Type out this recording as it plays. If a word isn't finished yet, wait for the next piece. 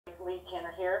lead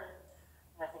canter here,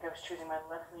 and I think I was choosing my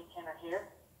left lead canter here.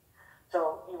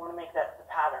 So you want to make that the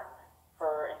pattern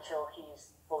for until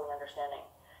he's fully understanding.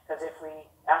 Because if we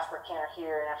ask for canter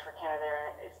here and ask for canter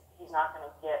there, he's not going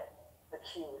to get the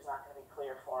cue. Is not going to be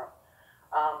clear for him.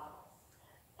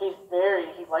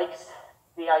 He likes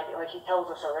the idea. Like he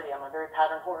tells us already, I'm a very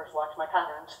pattern horse. Watch my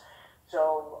patterns.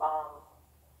 So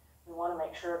we want to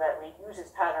make sure that we use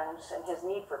his patterns and his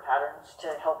need for patterns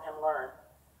to help him learn.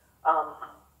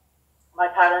 My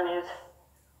pattern is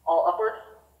all upward,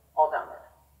 all downward,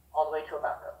 all the way to a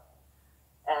backup.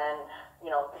 And,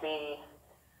 to be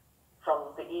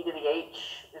from the E to the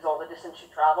H is all the distance you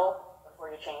travel before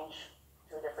you change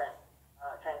to a different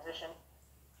transition.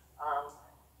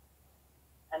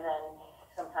 And then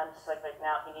sometimes, like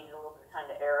now, he needed a little bit of time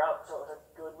to air out, so it was a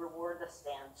good reward to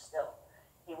stand still.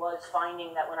 He was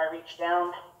finding that when I reached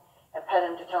down and pet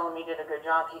him to tell him he did a good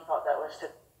job, he thought that was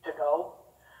to go.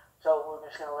 So we're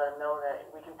just going to let him know that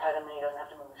we can pet him and he doesn't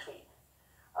have to move his feet.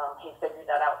 He figured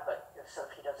that out, but just so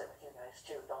if he does it with you guys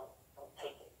too, don't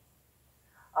take it.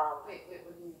 Wait,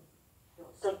 what do you mean?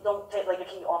 So don't take, like if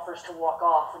he offers to walk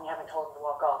off and you haven't told him to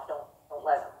walk off, don't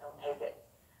let him, don't take it.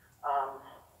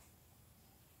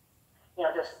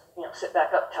 Just sit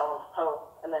back up, tell him ho,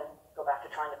 and then go back to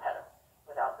trying to pet him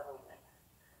without the movement.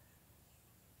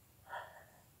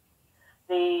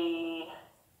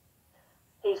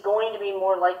 He's going to be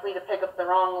more likely to pick up the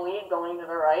wrong lead going to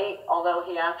the right, although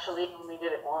he actually only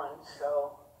did it once,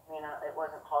 so it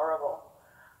wasn't horrible.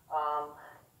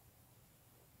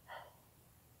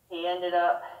 He ended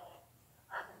up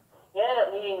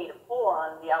needing me to pull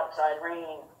on the outside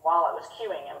rein while I was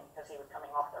cueing him because he was coming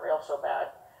off the rail so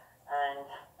bad. And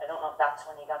I don't know if that's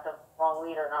when he got the wrong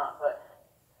lead or not, but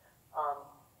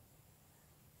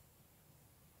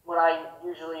what I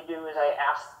usually do is I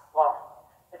ask,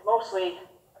 it's mostly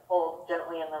I pull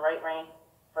gently in the right rein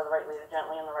for the right leader,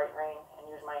 gently in the right rein,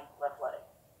 and use my left leg.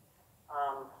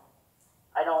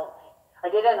 I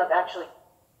did end up actually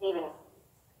even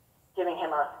giving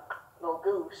him a little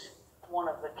goose, one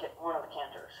of the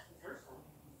canters.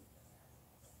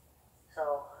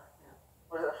 So,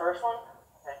 was it the first one?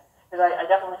 Okay, because I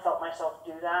definitely felt myself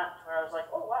do that, where I was like,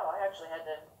 oh wow, I actually had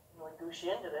to really goose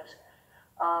you into this.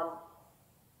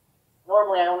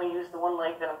 Normally I only use the one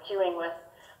leg that I'm cueing with,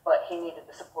 but he needed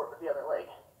the support with the other leg.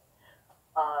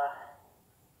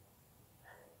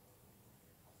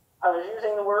 I was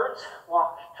using the words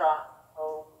walk, trot,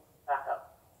 ho, back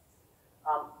up,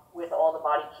 with all the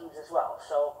body cues as well.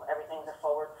 So everything's a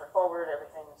forward for forward,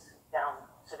 everything's down,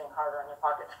 sitting harder on your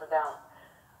pockets for down.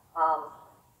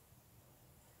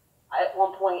 At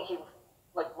one point he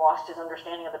lost his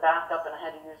understanding of the back up and I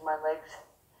had to use my legs.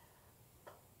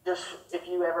 Just if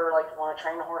you ever want to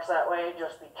train a horse that way,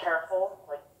 just be careful.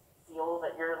 Feel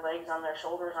that your legs on their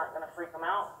shoulders aren't going to freak them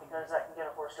out because that can get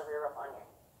a horse to rear up on you.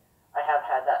 I have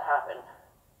had that happen.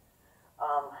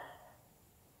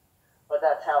 But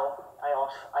that's how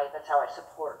I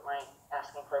support my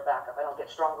asking for a backup. I don't get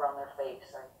stronger on their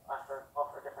face. I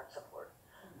offer different support.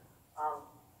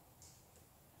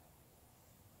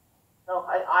 So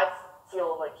I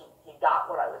feel like he got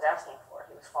what I was asking for.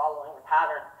 He was following the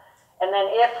pattern. And then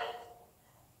if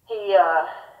he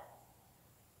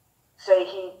say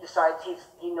he decides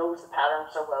he knows the pattern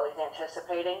so well, he's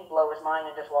anticipating, blow his mind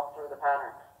and just walk through the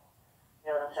pattern.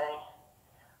 You know what I'm saying?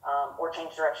 Or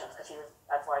change directions, because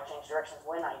that's why I changed directions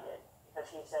when I did. Because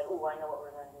he said, ooh, I know what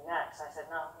we're going to do next. I said,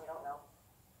 no, you don't know.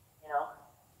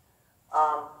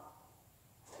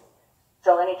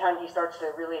 So anytime he starts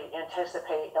to really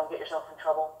anticipate, don't get yourself in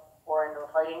trouble or into a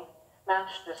fighting match,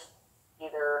 just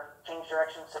either change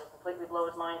directions so you completely blow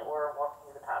his mind or walk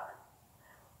through the pattern.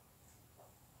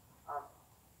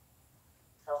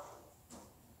 So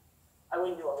I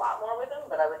wouldn't do a lot more with him,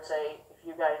 but I would say if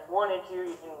you guys wanted to,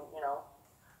 you can,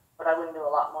 but I wouldn't do a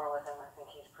lot more with him. I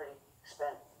think he's pretty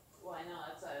spent. Well, I know,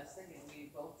 that's what I was thinking. We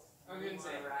both. I was gonna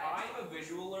say, I'm a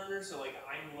visual learner, so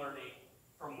I'm learning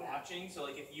from watching. So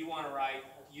if you want to ride,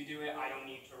 you do it. I don't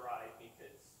need to ride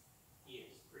because he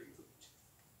is pretty pooped.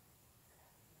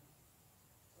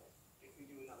 So if we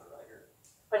do another rider,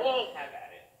 but he have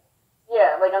at it.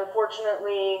 Yeah,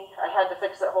 unfortunately, I had to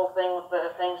fix that whole thing with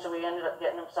the thing, so he ended up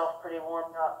getting himself pretty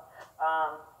warmed up.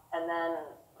 And then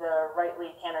the right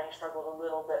lead canter, he struggled a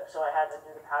little bit, so I had to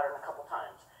do the pattern a couple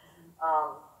times.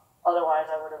 Otherwise,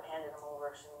 I would have handed him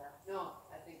over sooner. No,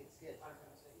 I think it's good. I was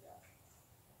going to say that.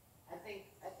 I think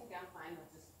I'm fine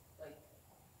with just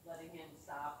letting him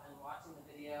stop and watching the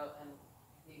video, and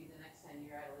maybe the next time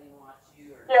you're at, I'll even watch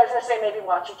you. Or yeah, I was going to say maybe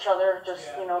watch each other,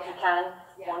 just if you can,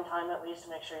 one time at least,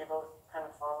 to make sure you're both kind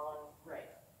of following. Right.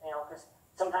 Because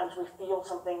sometimes we feel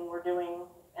something we're doing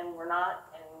and we're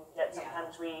not, and yet Yeah.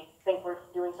 sometimes we think we're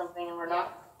doing something and we're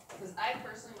not. Because I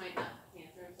personally might not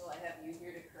canter until I have you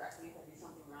here to correct me if I do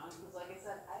something wrong, because like I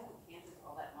said, I haven't cantered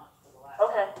all that much for the last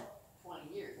Okay,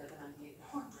 20 years I've been on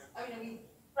DA4. I mean,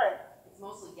 right, it's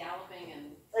mostly galloping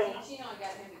and, Right. Chino, I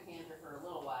got him to canter for a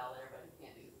little while there, but he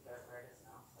can't do the arthritis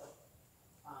now, so.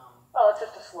 well, it's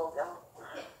just a slow down.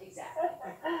 Yeah, exactly.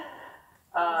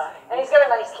 And he's got a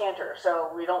nice canter,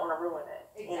 so we don't wanna ruin it,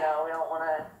 you know, Exactly. we don't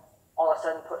wanna all of a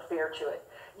sudden put fear to it.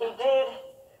 He did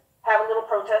have a little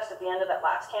protest at the end of that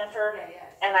last canter, Yeah, yeah.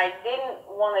 and I didn't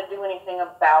wanna do anything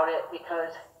about it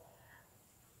because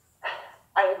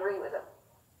I agree with him.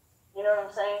 You know what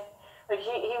I'm saying? Like,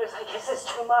 he was like, this is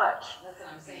too much. That's what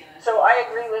I'm saying. So I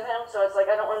agree with him, so it's like,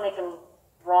 I don't wanna make him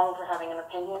wrong for having an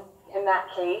opinion in that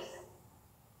case.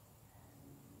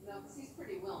 No, because he's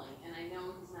pretty willing, and I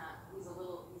know he's a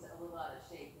little out of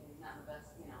shape, and he's not the best,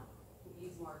 you know, he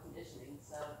needs more conditioning,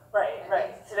 so. Right,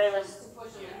 right. Today was, To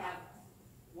push him and have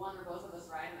one or both of us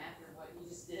ride him after what you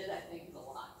just did, I think is a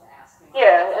lot to ask him.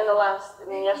 yeah, and I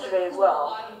mean, yesterday as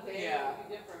well. Autumn day Yeah. would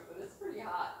be different, but it's pretty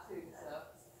hot too, so.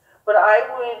 But I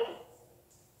would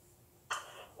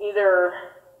either,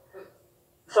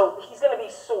 so he's gonna be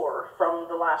sore from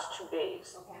the last 2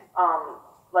 days, Okay.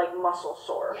 like muscle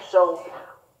sore. Yeah, So yeah.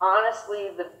 honestly,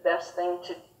 the best thing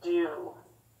to do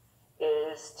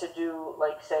is to do,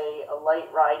 like, say, a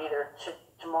light ride either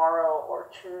tomorrow or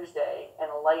Tuesday, and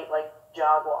a light, like,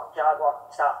 jog walk,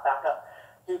 stop, back up.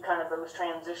 Do kind of those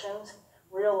transitions,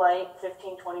 real light,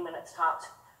 15, 20 minutes tops,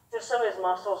 just so his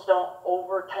muscles don't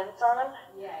over tense on him.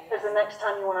 Yeah, Because the yeah. next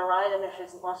time you want to ride him, if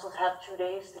his muscles have 2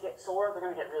 days to get sore, they're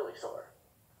going to get really sore.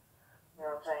 You know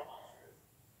what I'm saying?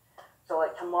 So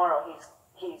like tomorrow,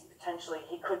 he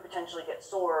could potentially get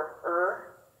sore,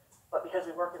 but because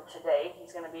we work him today,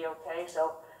 he's going to be okay.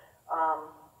 So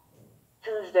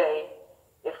Tuesday,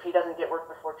 if he doesn't get work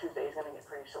before Tuesday, he's going to get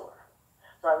pretty sore.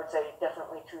 So I would say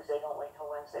definitely Tuesday, don't wait till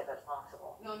Wednesday if that's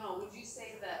possible. No, would you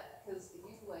say that, because you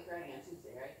like riding on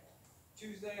Tuesday, right?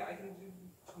 Tuesday, I can do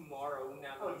tomorrow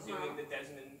now that Oh, I'm tomorrow. doing the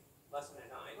Desmond lesson at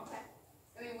 9. Okay.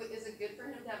 I mean, is it good for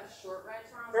him to have a short ride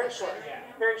tomorrow? Is Very that short, better for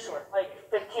him? very short, like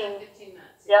 15. 15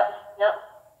 minutes. Yep, yep.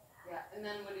 Yeah, and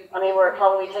then would it be? I mean, good where for it him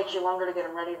probably to get takes you longer to get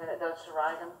him ready than it does to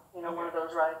ride him. You know, one of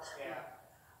those rides.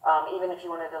 Yeah. Even if you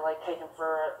wanted to like take him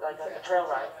for like a trail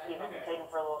ride, even Okay. take him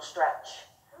for a little stretch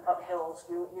up hills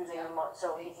using him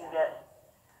so he can get.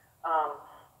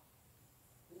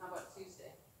 And how about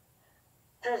Tuesday?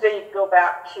 Tuesday, you go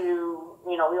back to,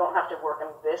 you know, we don't have to work him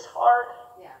this hard.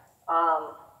 Yeah,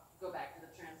 Um, go back to the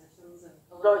transitions and.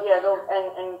 a go, little yeah, bit go,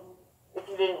 longer. and if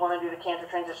you didn't want to do the canter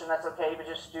transition, that's okay, but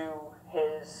just do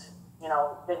his, you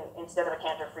know, then instead of a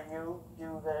canter for you,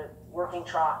 do the working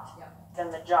trot, Yep. then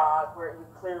the jog, where you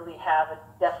clearly have a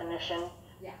definition.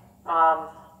 Yeah.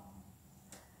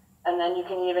 And then you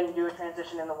can even do a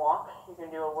transition in the walk. You can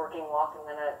do a working walk and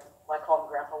then I call him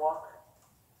grandpa walk.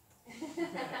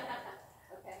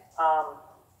 Okay.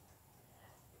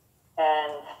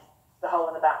 And the hoe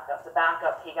in the backup. The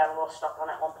backup, he got a little stuck on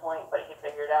at one point, but he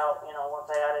figured out, you know, once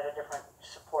I added a different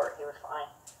support, he was fine.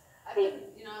 I've been,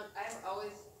 you know, I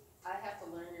have to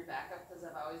learn your backup because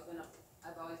I've always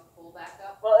pulled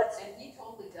backup. Well, it's And he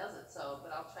totally does it, so,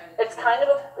 but I'll try to. it's kind of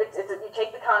you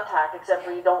take the contact, except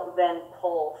for you don't then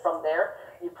pull from there.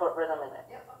 You put rhythm in it.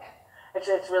 Yep, okay,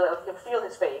 It's really, you feel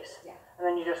his face, Yeah. and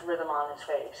then you just rhythm on his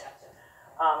face. gotcha.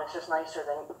 It's just nicer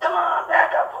than, come on,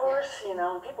 back up, horse. You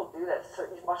know, and people do that. So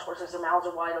you watch horses, their mouths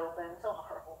are wide open. It's so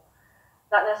horrible.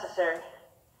 Not necessary.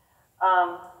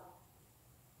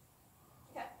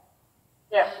 Okay.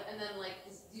 Yeah. And then like,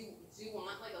 do you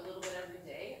want like a little bit every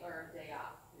day or a day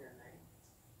off here and there?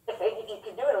 If you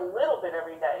could do it a little bit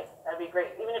every day, that'd be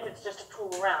great. Even if it's just to tool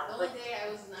The around. only Like, day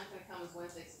I was not gonna come was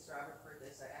Wednesday, since Robert's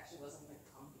birthday, so I actually wasn't gonna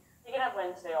come here. you can have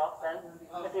Wednesday off then,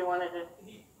 Oh. if you wanted to.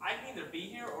 I can either be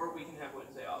here or we can have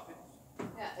Wednesday off.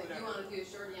 Yeah, if you Whatever. wanna do a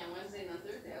shorty on Wednesday and then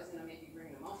Thursday, I was gonna maybe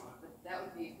bring them over, but that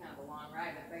would be kind of a long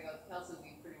ride. If I go to Kelsey,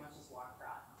 we pretty much just walk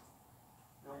trot.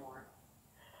 No more.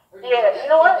 Or do Yeah, think you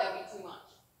know what? That'd be too much.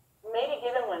 Maybe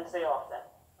give him Wednesday off then.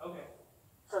 Okay.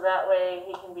 So that way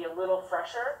he can be a little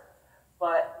fresher.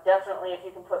 But definitely if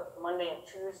you can put Monday and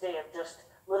Tuesday of just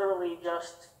literally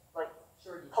just like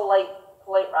Shorty. polite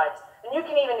rides. And you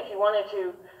can even, if you wanted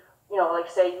to, you know, like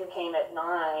say you came at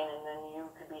 9 and then you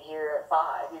could be here at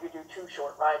 5, you could do 2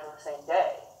 short rides on the same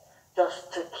day,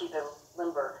 just to keep him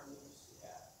limber.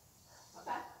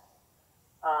 Okay.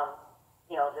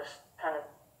 You know, just kind of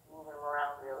moving him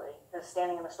around really. Because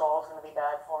standing in the stall is going to be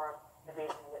bad for him if he's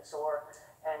going to get sore.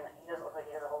 And he doesn't look like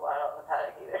he has a whole lot out in the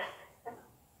paddock either.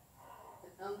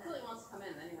 Until he wants to come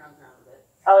in, then he runs around a bit.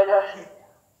 Oh, he does.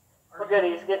 Well, good,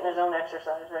 he's getting his own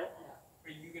exercise, right?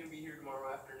 Are you gonna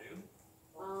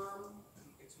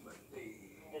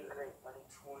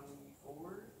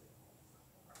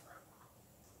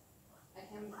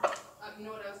And, you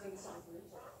know what, I was gonna do something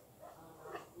for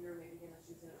Rachel. We were maybe gonna,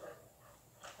 she was gonna try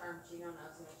Parmigiano, and I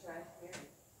was gonna try Mary.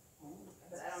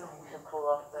 But I don't know To when. cool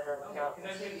off better. Okay, because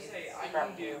I was gonna say, I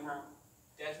can do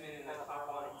Desmond and then hop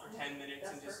on for 10 minutes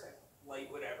That's and just perfect. light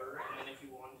whatever, and then if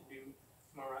you wanted to do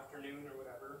tomorrow afternoon or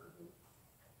whatever.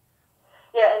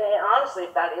 Yeah, and honestly,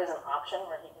 if that is an option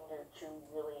where he can do 2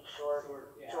 really short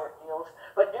Yeah. short deals,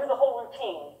 but do the whole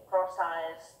routine, cross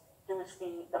ties, do his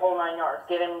feet, the whole 9 yards,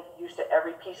 get him used to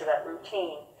every piece of that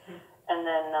routine, and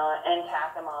then end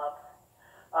tack him up.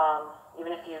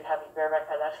 Even if you have your bareback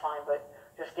pad, that's fine, but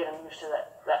just get him used to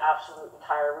that absolute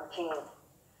entire routine.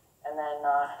 And then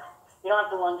you don't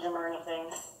have to lunge him or anything.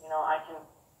 You know, I can,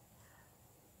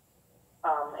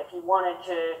 if you wanted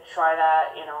to try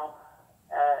that, you know,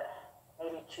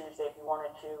 maybe Tuesday if you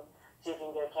wanted to, see if you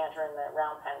can get a canter in the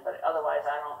round pen, but otherwise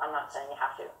I'm not saying you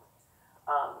have to.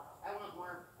 I want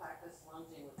more practice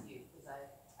lunging with you, because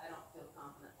I don't feel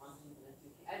confident lunging in a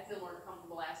 2K. I'd feel more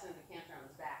comfortable asking the canter on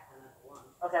his back than at the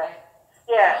lunge. Okay.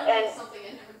 Yeah, Lunging and is something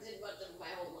I never did much of my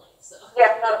whole life, so.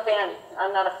 yeah, I'm not a fan. I'm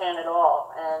not a fan at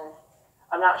all, and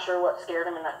I'm not sure what scared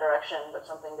him in that direction, but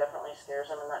something definitely scares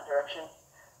him in that direction.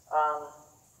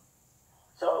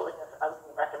 So I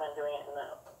would recommend doing it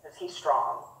because he's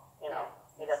strong. You know,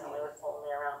 he definitely was pulling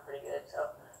me around pretty good.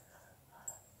 So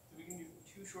we can do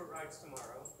 2 short rides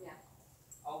tomorrow. Yeah.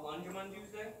 I'll lunge him on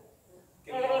Tuesday.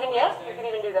 you can even you can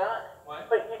even do that. What?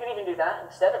 But you can even do that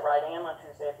instead of riding him on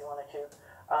Tuesday if you wanted to.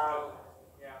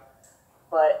 Yeah.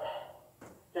 But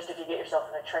just if you get yourself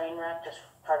in a train wreck, just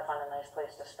try to find a nice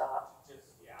place to stop. Just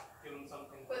give him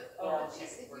something. But Yeah.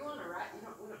 if you wanna ride, we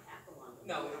don't have to lunge.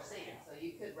 No, we we're don't. saying, so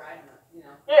you could ride him, you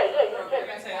know. Yeah, you throw a could.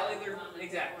 bareback Say pad either- on and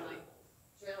exactly.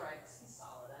 Trail ride, he's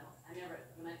solid. I never,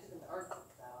 when I took him to Arctic,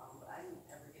 but I didn't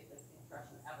ever get the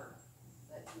impression ever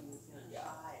that he was gonna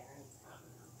shy or anything.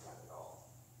 Not at all.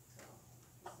 So,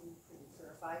 he seemed pretty,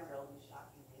 for a 5-year-old, he's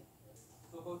shocking me.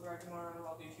 We'll both ride tomorrow.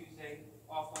 I'll do Tuesday.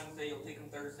 Off Wednesday. You'll take him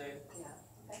Thursday. Yeah,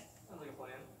 okay, Sounds like a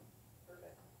plan.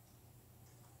 perfect.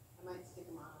 I might stick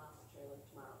him on and off the trailer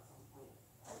tomorrow at some point,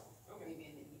 Okay. maybe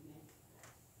in the evening.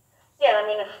 Yeah, I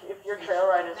mean, if your trail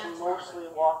ride is mostly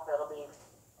walk, that'll be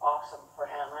awesome for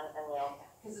him, and you know.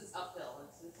 Cause it's uphill,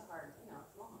 it's a hard, you know,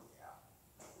 it's long. Yeah.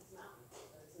 It's mountain,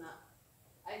 but it's not,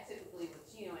 I typically, with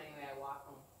Chino anyway, I walk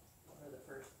them for the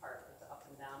first part, it's up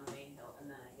and down the main hill, and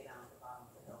then I get on the bottom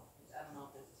of the hill, which I don't know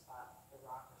if there's a spot, a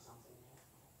rock or something there.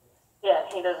 Yeah,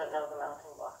 he doesn't know the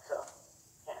mountain block, so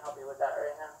can't help you with that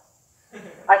right now.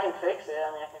 I can fix it. I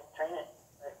mean, I can train it.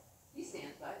 He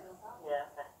stands by it, no problem. Yeah.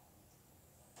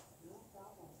 No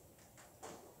problem.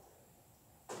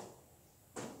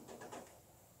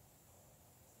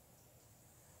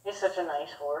 He's such a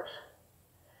nice horse.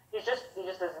 He just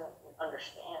doesn't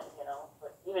understand, you know.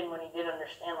 But even when he did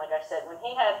understand, like I said, when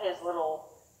he had his little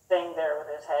thing there with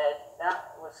his head,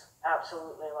 that was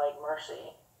absolutely like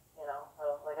mercy, you know.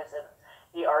 So, like I said,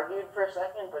 he argued for a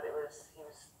second, but he was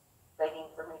begging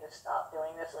for me to stop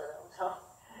doing this with him. So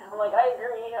I'm like, I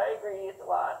agree, it's a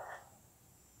lot.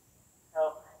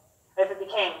 So if it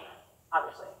became,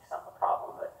 obviously, it's not a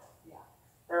problem, but Yeah.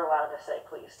 they're allowed to say,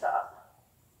 please stop.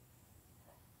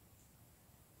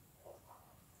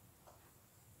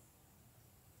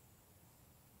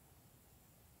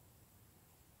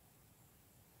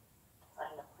 I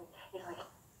know. He's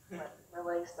like, my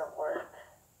legs don't work.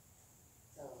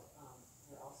 So,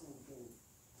 we're also gonna do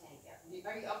tank.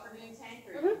 Are you up for doing tank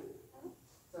or? Mhm.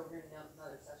 So we're gonna do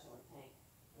another session with tank.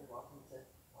 You're welcome to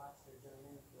watch or join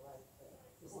in if you like,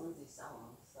 because Lindsay's selling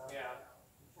them, so. Yeah.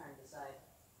 I'm trying to decide,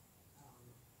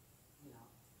 you know.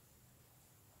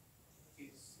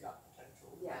 He's got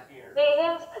potential. Yeah. Here. He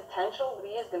has potential, but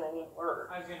he is going to need work.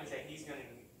 I was gonna say he's gonna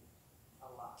need a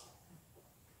lot.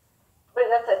 But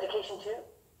that's education too.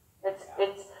 It's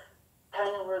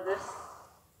kind of where this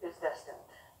is destined,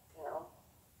 you know.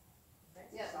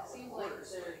 Yeah, it seems like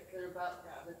they're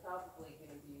probably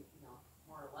gonna be, you know,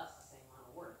 more or less the same amount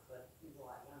of work, but he's a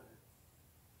lot younger.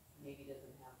 Maybe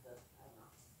doesn't have the, I don't know,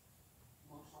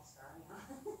 emotional scarring on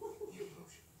it.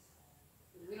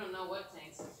 We don't know what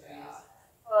Tank's history is.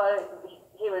 Well,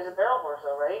 he was a barrel horse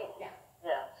though, right? Yeah.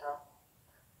 Yeah, so.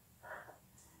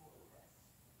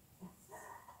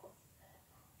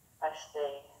 I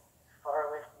stay as far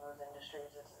away from those industries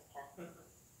as I can.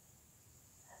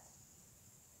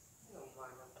 I don't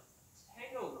mind them.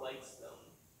 Tango likes them,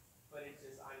 but it's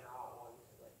just I'm not one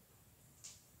to like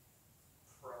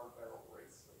pro barrel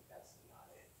race. Like that's not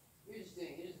it. You're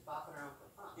just bopping around for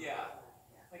fun. Yeah.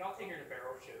 Yeah. Like I'll take her to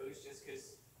barrel shows just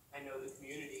because I know the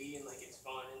community and like it's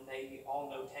fun and they all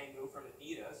know Tango from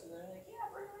Anita, so they're like, yeah,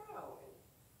 bring her out. And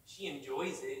she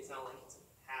enjoys it. It's not like it's a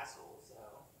hassle.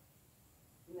 So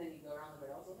And then you go around the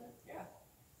rails with it? Yeah.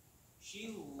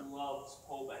 She loves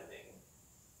pole bending.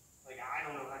 Like, I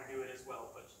don't know how to do it as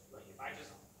well, but like if I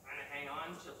just kind of hang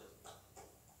on, she'll just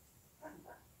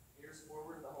ears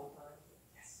forward the whole time.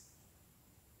 Yes.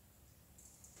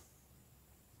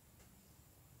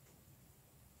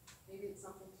 Maybe it's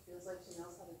something she feels like she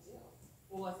knows how to do.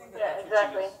 Well, I think Yeah, that's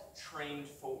exactly. what she was trained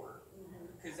for.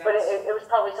 Because But that's it was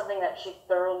probably something that she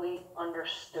thoroughly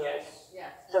understood. yes. Yeah.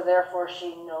 So therefore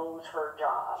she knows her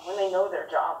job. When they know their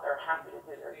job, they're happy to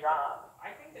do their job.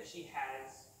 I think that she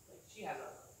has a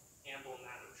ample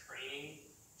amount of training.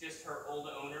 Just her old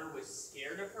owner was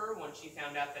scared of her when she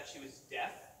found out that she was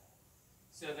deaf.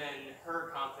 So then her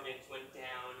confidence went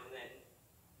down, and then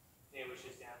it was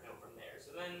just downhill from there.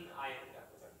 So then I ended up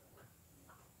with her.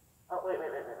 Oh, wait.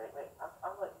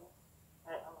 I'll let you.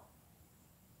 All right,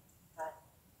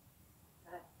 go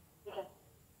ahead. You can.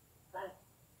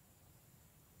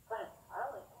 Go ahead.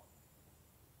 I'll let you.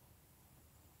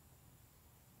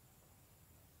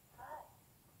 Go ahead.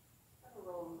 Have a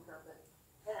roll on the carpet.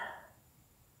 Yeah.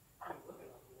 You looking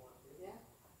like you want to. Yeah.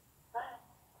 Go ahead.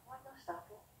 I'm not gonna stop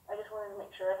you. I just wanted to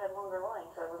make sure I had longer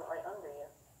lines so I wasn't right under you.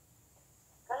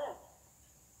 Go ahead.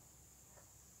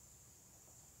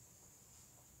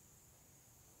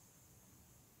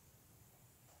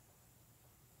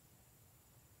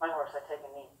 My horse, I take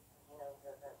a knee. He knows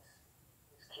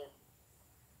he's cute.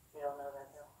 You don't know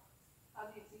that though. How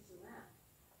do you teach him that?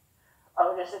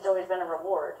 Oh, it's always been a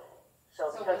reward. So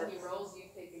So because when he it's, rolls, you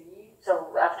take a knee?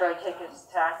 so after I take his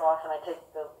tack off and I take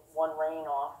the one rein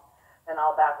off, then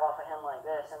I'll back off of him like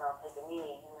this and I'll take a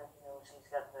knee and then he knows he's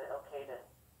got the okay to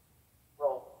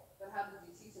roll. But how did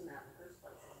you teach him that in the first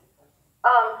place? Is the question.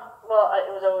 Well,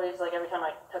 it was always like every time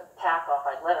I took the tack off,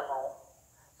 I'd let him roll.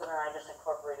 So then I just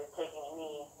incorporated taking a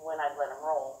knee when I'd let him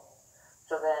roll.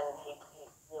 So then he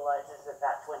realizes that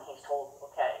that's when he's told,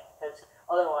 okay. Because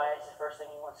otherwise, the first thing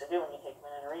he wants to do when you take him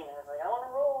in an arena is like, I want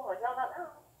to roll. I'm like, no, not now.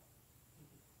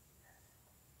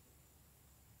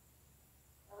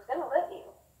 I was going to let you.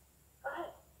 Go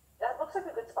ahead. That looks like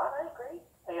a good spot. I agree.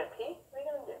 Are you going to pee? What are you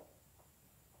going to do?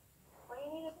 What do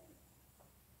you need to do?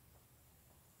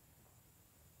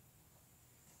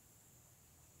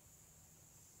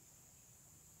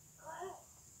 Go ahead.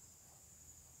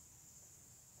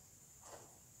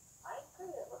 I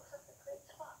agree. It looks like a great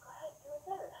spot. Go ahead. Do it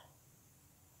better.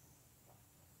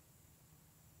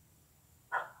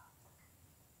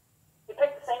 You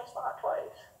picked the same spot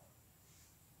twice.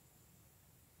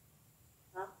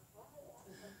 Huh?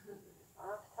 I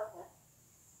don't have to tell you.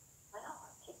 I know. I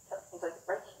keep telling. He's like,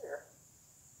 right here.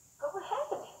 Go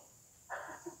ahead.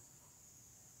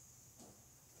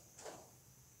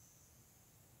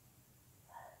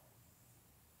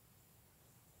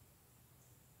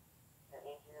 Is it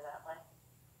easier that way?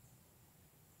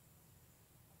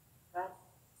 Good.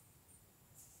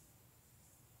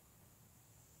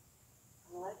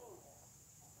 I'm letting you.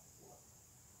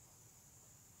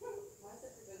 Why is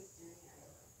it a good steering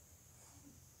angle?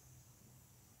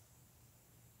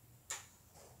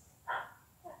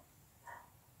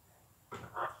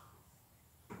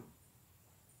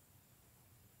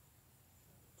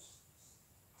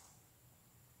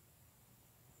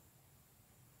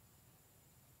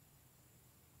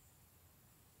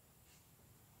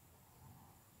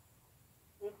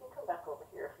 You can come back over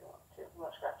here if you want to. You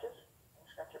want scratches? You want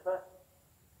to scratch your butt?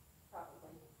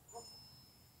 Probably.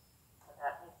 Would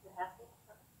that make you happy? Does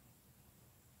that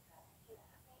make you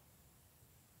happy?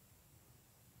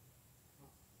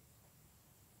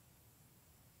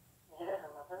 Yeah,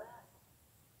 remember that?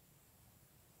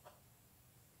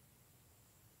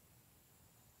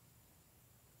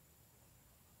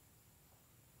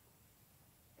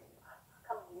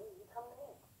 Come to you, you come to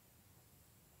me.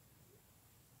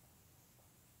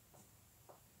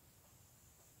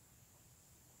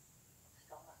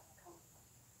 Still not gonna come.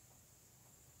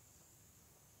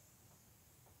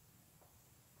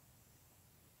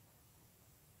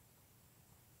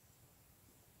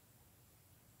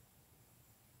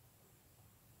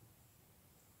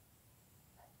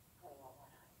 Only one more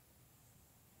time.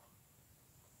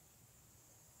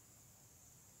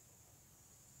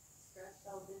 Scratched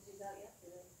all the ditches out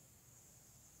yesterday.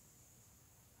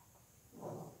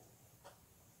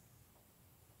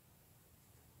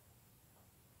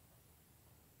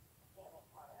 Can't make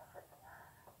more effort than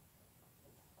that.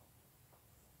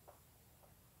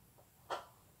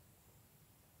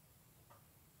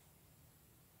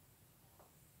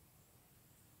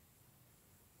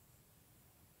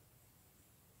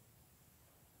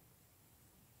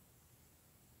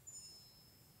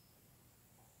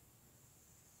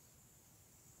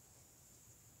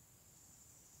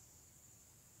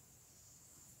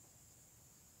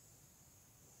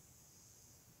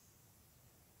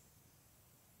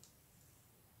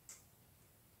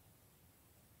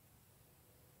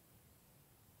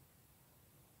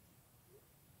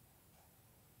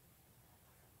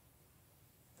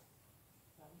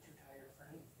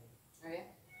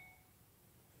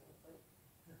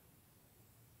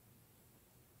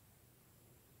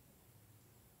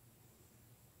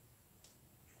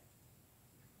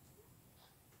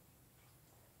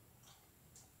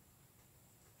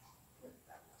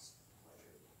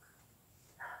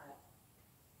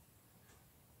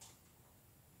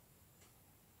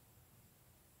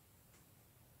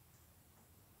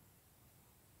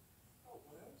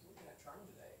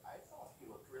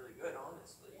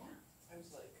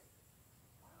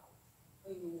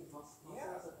 muscles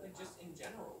Yeah, of the like just in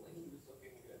general, like he was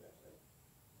looking good. I think.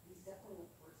 He's definitely the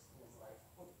worst in his life.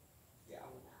 Yeah.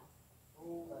 Now.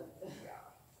 Oh, But yeah.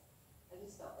 I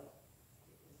just felt like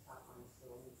his top line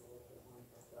still needs a little bit more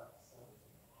built up, so.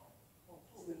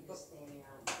 So we just standing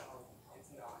around and all. It's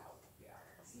not helpful. Yeah.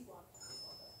 Cause he walked down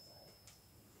all that side.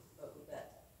 But with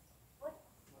that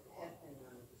head thing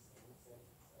on, it just stands there.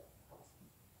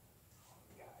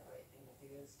 Yeah. The right thing to do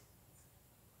is.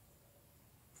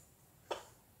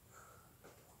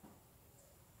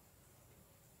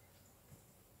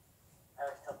 I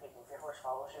always tell people, if your horse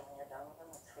follows you when you're done with them,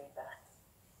 it's feedback.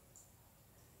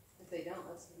 If they don't,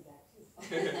 let's do that too.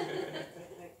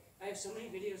 I have so many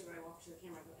videos where I walk to the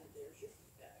camera and go, and there's your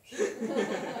feedback.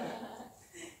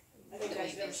 I think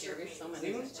that's never served me. So many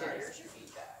Zoom, pictures. there's your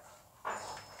feedback.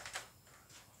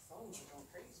 Phones are going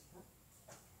crazy, huh?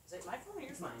 Is it my phone or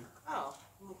your phone? Mine. Oh,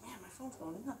 I'm like, man, my phone's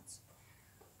going nuts.